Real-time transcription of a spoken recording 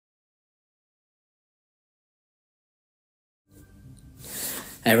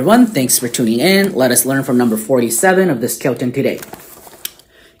Hey everyone, thanks for tuning in. Let us learn from number 47 of this Kyoten today.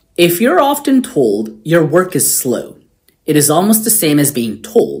 If you're often told your work is slow, it is almost the same as being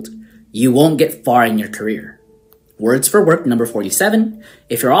told you won't get far in your career. Words for work number 47.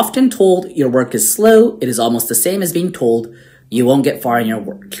 If you're often told your work is slow, it is almost the same as being told you won't get far in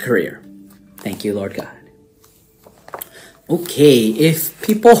your career. Thank you, Lord God. Okay, if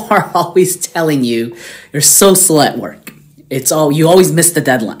people are always telling you you're so slow at work, you always miss the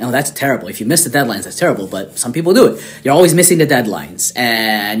deadline. Oh, that's terrible. If you miss the deadlines, that's terrible, but some people do it. You're always missing the deadlines,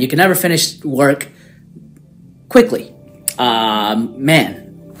 and you can never finish work quickly.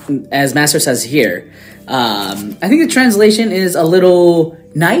 Man, as Master says here, I think the translation is a little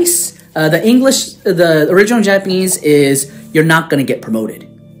nice. The original Japanese is, you're not going to get promoted.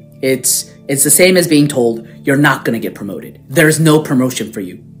 It's the same as being told, you're not going to get promoted. There's no promotion for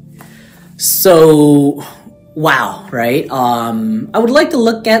you. So, wow, right? I would like to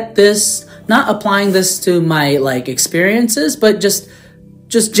look at this, not applying this to my experiences, but just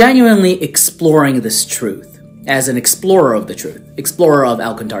genuinely exploring this truth as an explorer of the truth, explorer of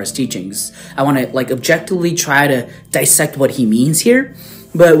Alcantar's teachings. I want to objectively try to dissect what he means here.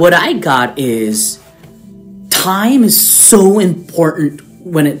 But what I got is time is so important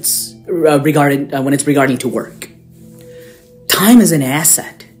when it's regarding to work. Time is an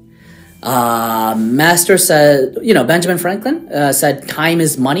asset. Master said, Benjamin Franklin said time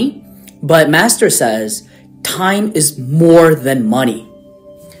is money, but Master says time is more than money.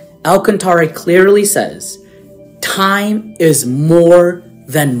 Alcantara clearly says time is more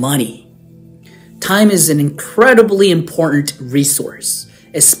than money. Time is an incredibly important resource,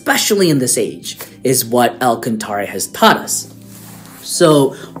 especially in this age, is what Alcantara has taught us.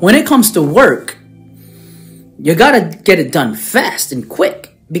 So when it comes to work, you gotta get it done fast and quick.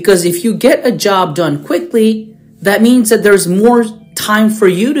 Because if you get a job done quickly, that means that there's more time for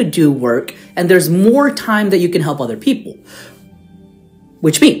you to do work and there's more time that you can help other people.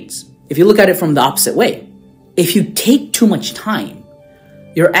 Which means, if you look at it from the opposite way, if you take too much time,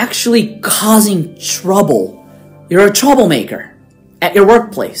 you're actually causing trouble. You're a troublemaker at your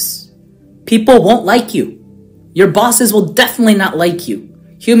workplace. People won't like you. Your bosses will definitely not like you.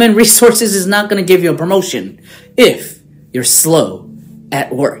 Human resources is not going to give you a promotion if you're slow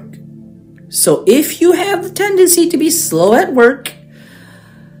at work. So if you have the tendency to be slow at work,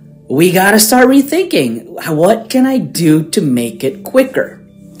 we gotta start rethinking, what can I do to make it quicker?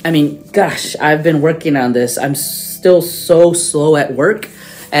 I mean, gosh, I've been working on this. I'm still so slow at work.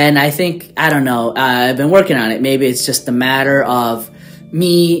 And I think, I've been working on it. Maybe it's just a matter of for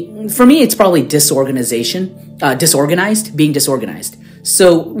me, it's probably being disorganized.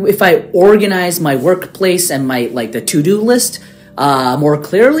 So if I organize my workplace and my, the to-do list, more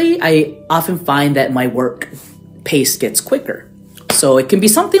clearly, I often find that my work pace gets quicker. So it can be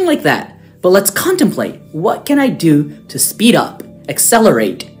something like that. But let's contemplate, what can I do to speed up,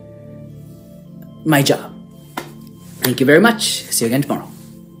 accelerate my job? Thank you very much. See you again tomorrow.